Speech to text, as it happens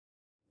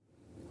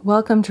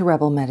Welcome to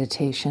Rebel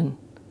Meditation.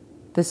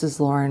 This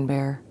is Lauren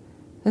Bear.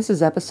 This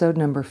is episode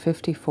number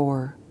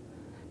 54.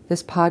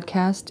 This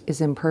podcast is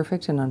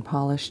imperfect and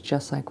unpolished,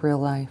 just like real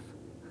life.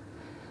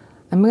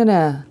 I'm going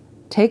to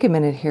take a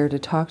minute here to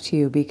talk to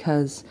you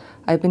because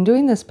I've been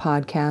doing this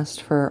podcast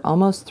for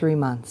almost 3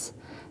 months,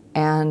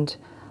 and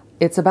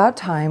it's about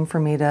time for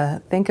me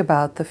to think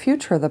about the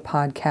future of the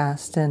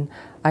podcast, and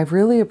I've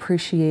really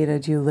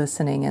appreciated you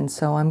listening, and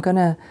so I'm going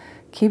to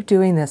keep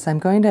doing this. I'm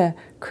going to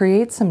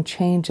create some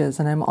changes,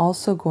 and I'm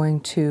also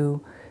going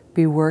to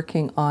be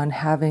working on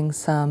having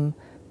some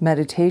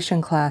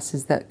meditation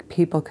classes that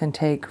people can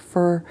take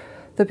for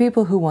the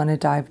people who want to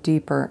dive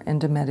deeper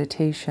into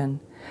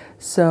meditation.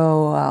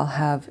 So I'll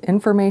have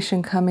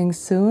information coming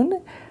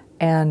soon,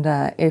 and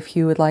if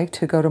you would like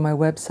to go to my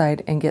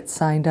website and get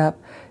signed up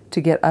to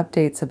get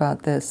updates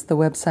about this, the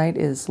website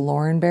is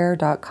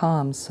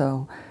laurenbear.com,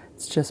 so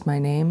it's just my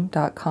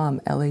name.com,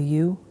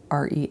 LAURENBEAR.com.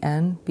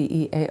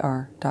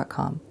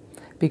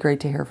 Be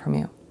great to hear from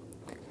you.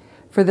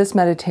 For this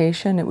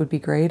meditation, it would be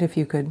great if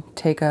you could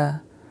take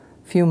a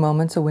few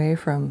moments away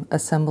from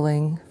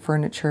assembling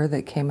furniture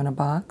that came in a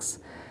box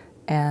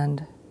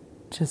and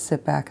just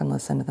sit back and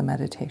listen to the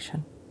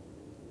meditation.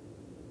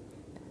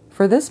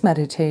 For this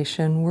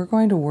meditation, we're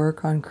going to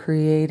work on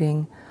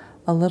creating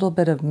a little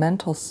bit of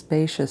mental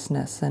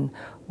spaciousness, and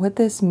what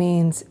this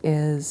means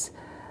is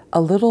a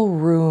little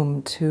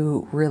room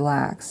to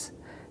relax.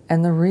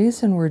 And the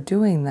reason we're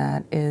doing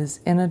that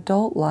is in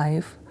adult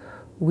life,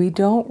 we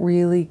don't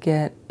really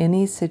get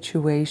any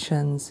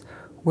situations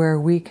where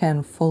we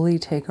can fully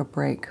take a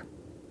break.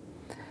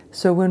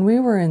 So when we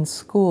were in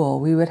school,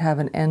 we would have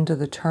an end of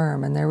the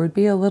term, and there would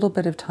be a little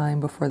bit of time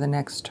before the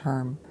next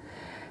term.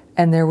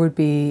 And there would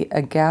be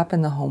a gap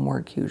in the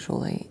homework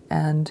usually.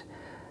 And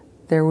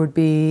there would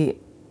be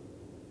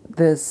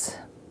this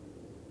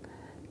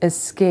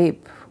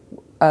escape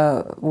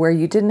where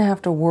you didn't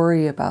have to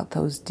worry about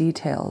those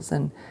details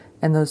and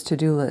those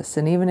to-do lists.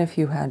 And even if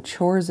you had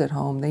chores at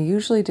home, they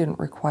usually didn't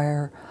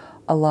require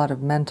a lot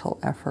of mental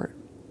effort.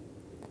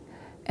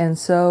 And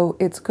so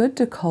it's good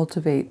to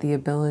cultivate the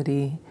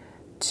ability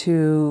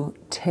to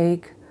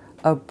take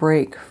a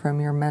break from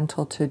your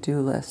mental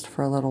to-do list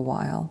for a little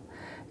while.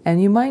 And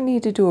you might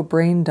need to do a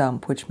brain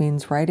dump, which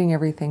means writing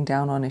everything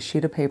down on a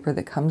sheet of paper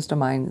that comes to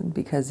mind,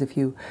 because if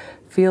you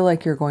feel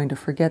like you're going to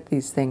forget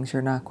these things,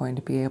 you're not going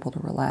to be able to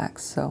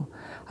relax. So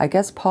I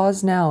guess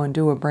pause now and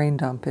do a brain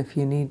dump if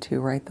you need to.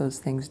 Write those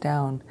things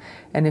down.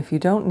 And if you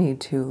don't need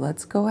to,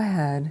 let's go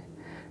ahead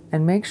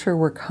and make sure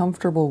we're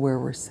comfortable where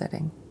we're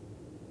sitting.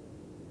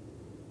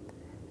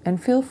 And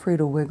feel free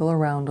to wiggle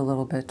around a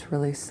little bit to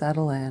really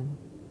settle in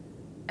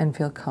and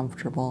feel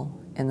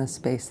comfortable in the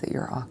space that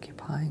you're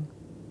occupying.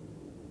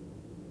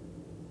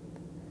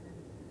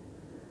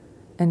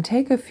 And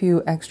take a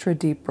few extra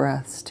deep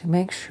breaths to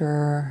make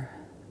sure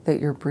that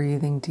you're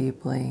breathing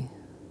deeply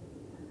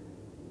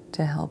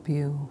to help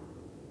you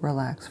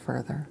relax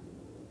further.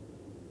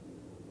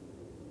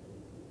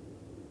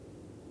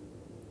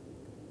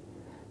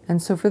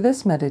 And so for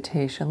this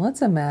meditation,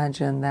 let's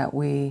imagine that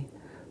we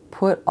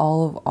put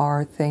all of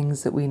our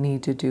things that we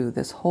need to do,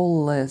 this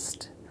whole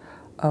list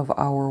of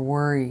our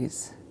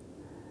worries,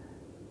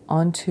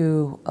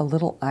 onto a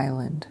little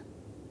island.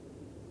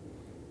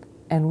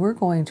 And we're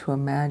going to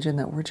imagine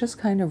that we're just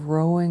kind of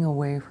rowing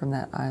away from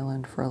that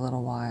island for a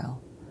little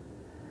while.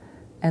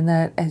 And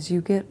that as you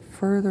get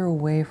further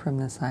away from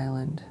this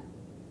island,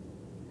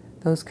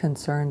 those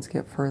concerns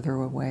get further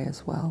away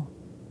as well.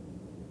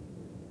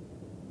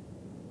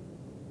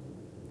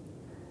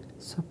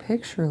 So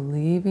picture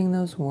leaving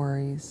those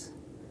worries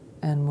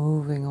and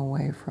moving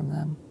away from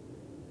them.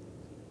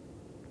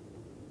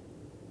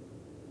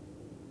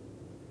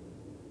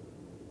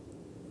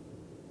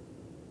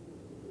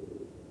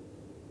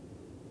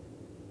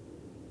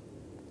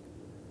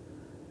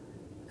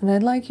 And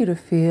I'd like you to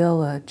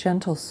feel a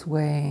gentle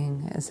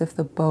swaying as if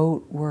the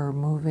boat were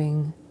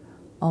moving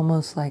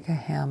almost like a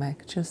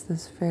hammock, just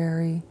this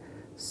very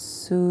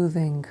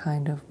soothing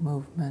kind of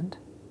movement.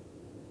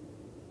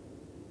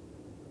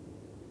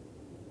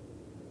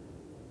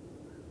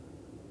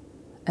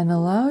 And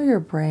allow your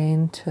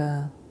brain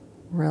to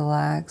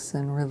relax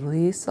and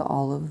release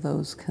all of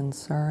those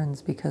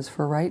concerns, because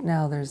for right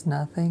now there's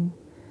nothing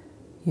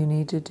you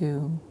need to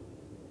do.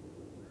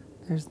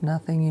 There's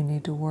nothing you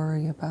need to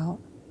worry about.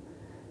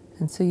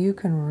 And so you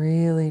can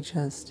really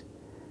just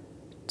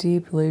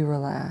deeply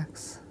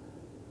relax.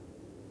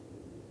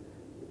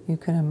 You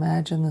can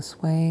imagine the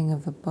swaying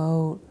of the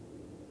boat.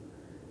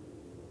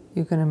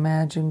 You can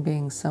imagine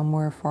being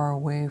somewhere far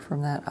away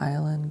from that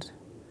island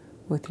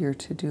with your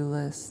to-do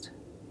list.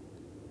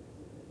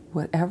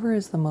 Whatever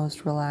is the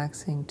most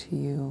relaxing to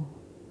you,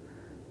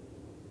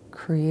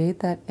 create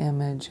that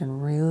image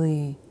and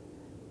really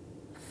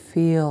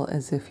feel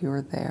as if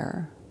you're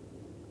there.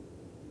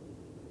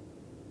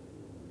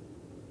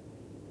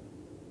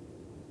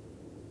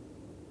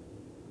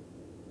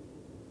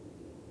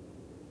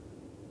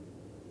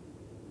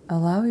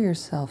 Allow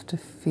yourself to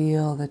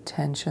feel the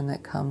tension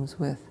that comes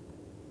with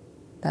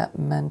that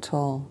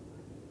mental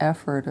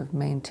effort of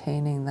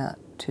maintaining that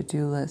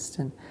to-do list,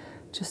 and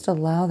just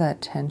allow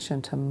that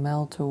tension to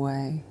melt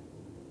away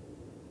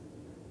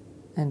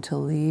and to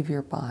leave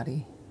your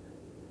body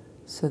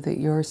so that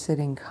you're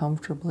sitting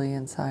comfortably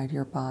inside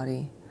your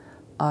body,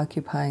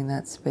 occupying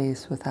that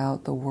space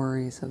without the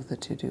worries of the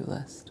to-do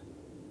list.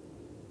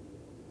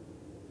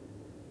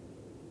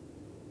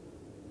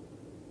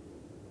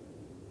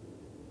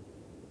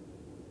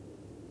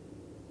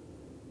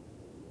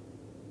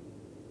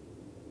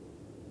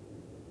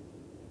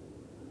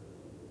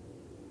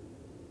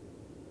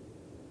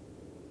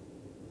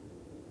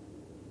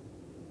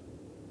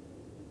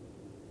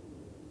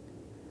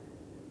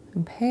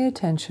 And pay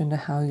attention to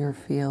how you're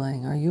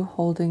feeling. Are you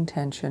holding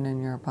tension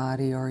in your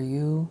body, or are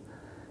you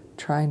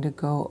trying to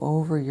go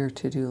over your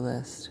to-do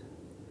list,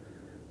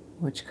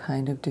 which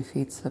kind of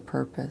defeats the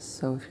purpose?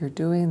 So if you're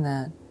doing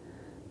that,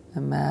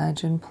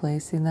 imagine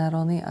placing that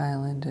on the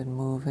island and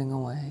moving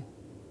away.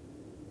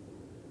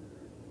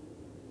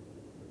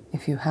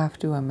 If you have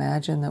to,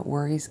 imagine that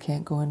worries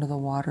can't go into the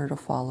water to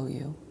follow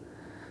you.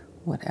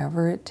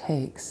 Whatever it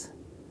takes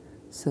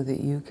so that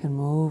you can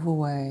move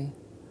away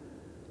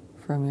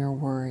from your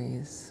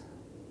worries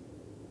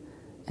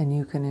and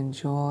you can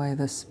enjoy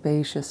the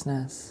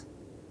spaciousness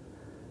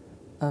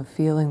of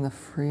feeling the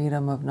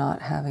freedom of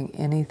not having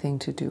anything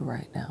to do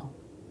right now.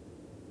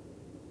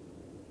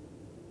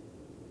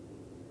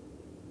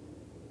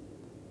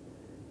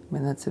 I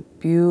mean, that's a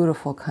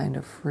beautiful kind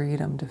of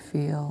freedom to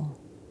feel,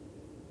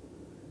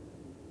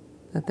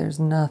 that there's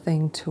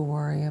nothing to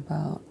worry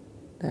about,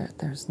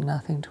 there's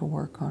nothing to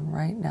work on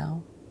right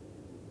now.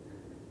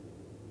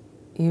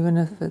 Even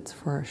if it's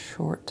for a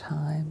short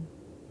time,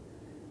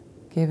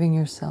 giving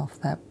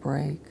yourself that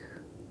break.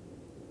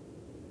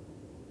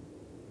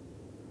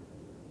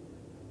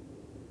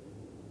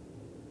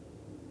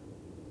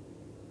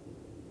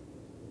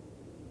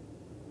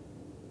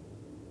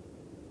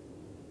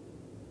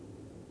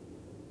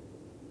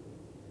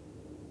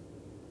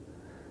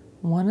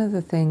 One of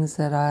the things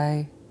that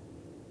I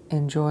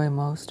enjoy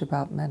most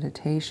about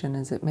meditation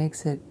is it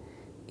makes it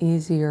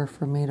easier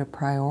for me to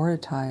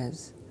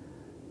prioritize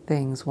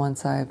things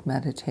once I've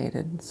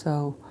meditated.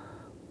 So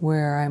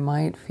where I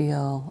might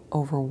feel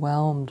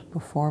overwhelmed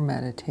before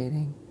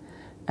meditating,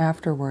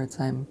 afterwards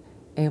I'm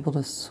able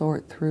to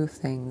sort through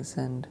things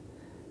and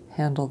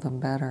handle them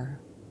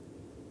better.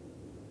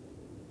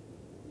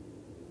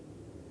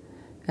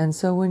 And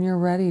so when you're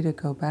ready to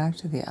go back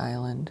to the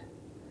island,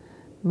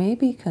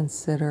 maybe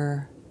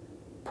consider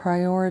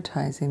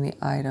prioritizing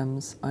the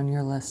items on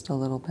your list a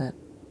little bit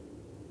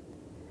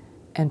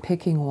and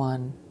picking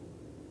one,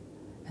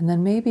 and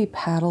then maybe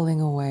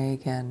paddling away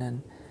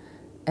again,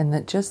 and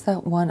that just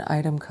that one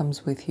item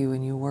comes with you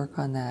and you work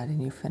on that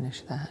and you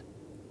finish that.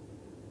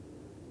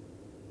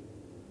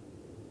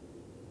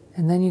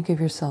 And then you give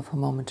yourself a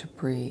moment to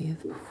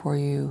breathe before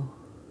you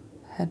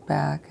head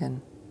back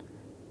and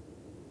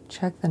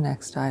check the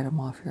next item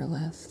off your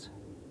list.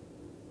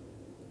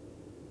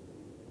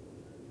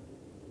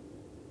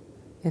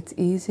 It's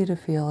easy to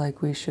feel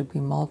like we should be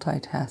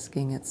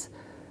multitasking. It's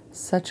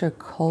such a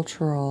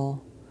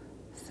cultural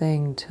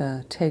thing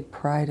to take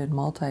pride in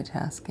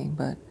multitasking,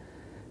 but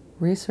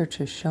research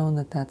has shown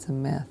that that's a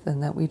myth,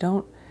 and that we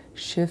don't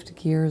shift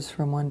gears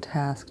from one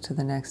task to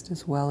the next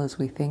as well as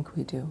we think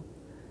we do.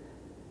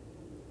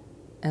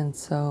 And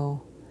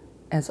so,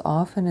 as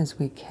often as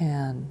we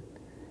can,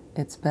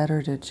 it's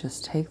better to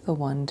just take the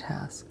one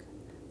task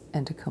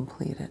and to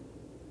complete it,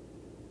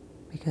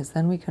 because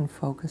then we can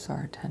focus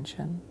our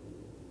attention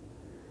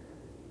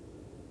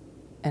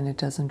and it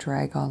doesn't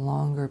drag on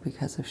longer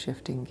because of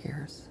shifting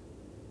gears.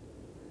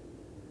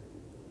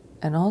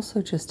 And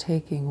also just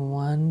taking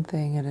one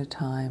thing at a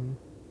time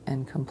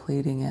and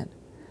completing it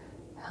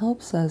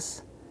helps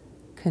us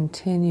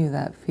continue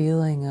that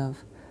feeling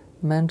of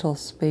mental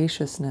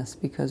spaciousness,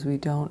 because we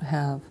don't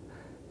have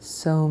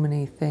so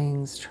many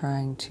things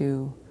trying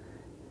to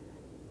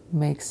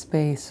make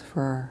space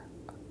for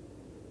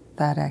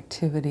that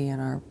activity in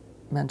our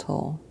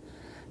mental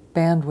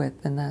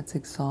bandwidth, and that's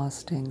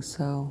exhausting.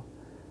 So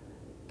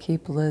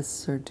keep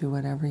lists or do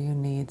whatever you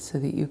need so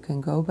that you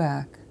can go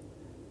back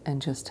and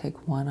just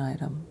take one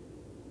item.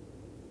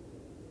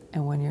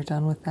 And when you're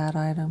done with that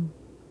item,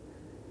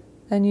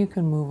 then you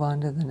can move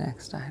on to the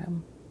next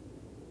item.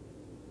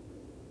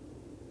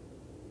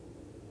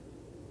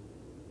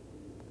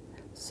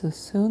 So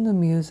soon the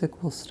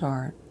music will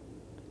start,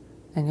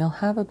 and you'll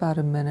have about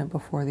a minute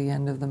before the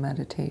end of the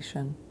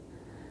meditation.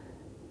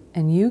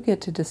 And you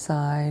get to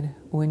decide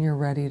when you're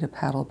ready to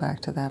paddle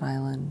back to that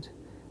island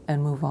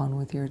and move on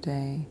with your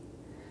day.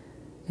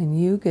 And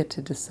you get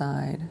to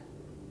decide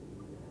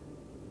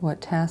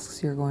what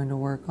tasks you're going to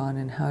work on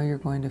and how you're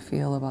going to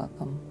feel about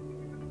them.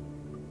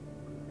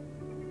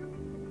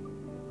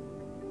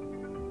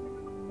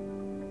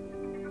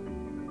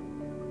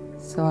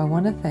 So I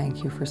want to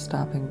thank you for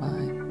stopping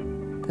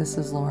by. This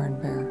is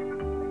Lauren Bear.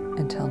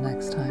 Until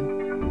next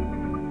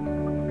time.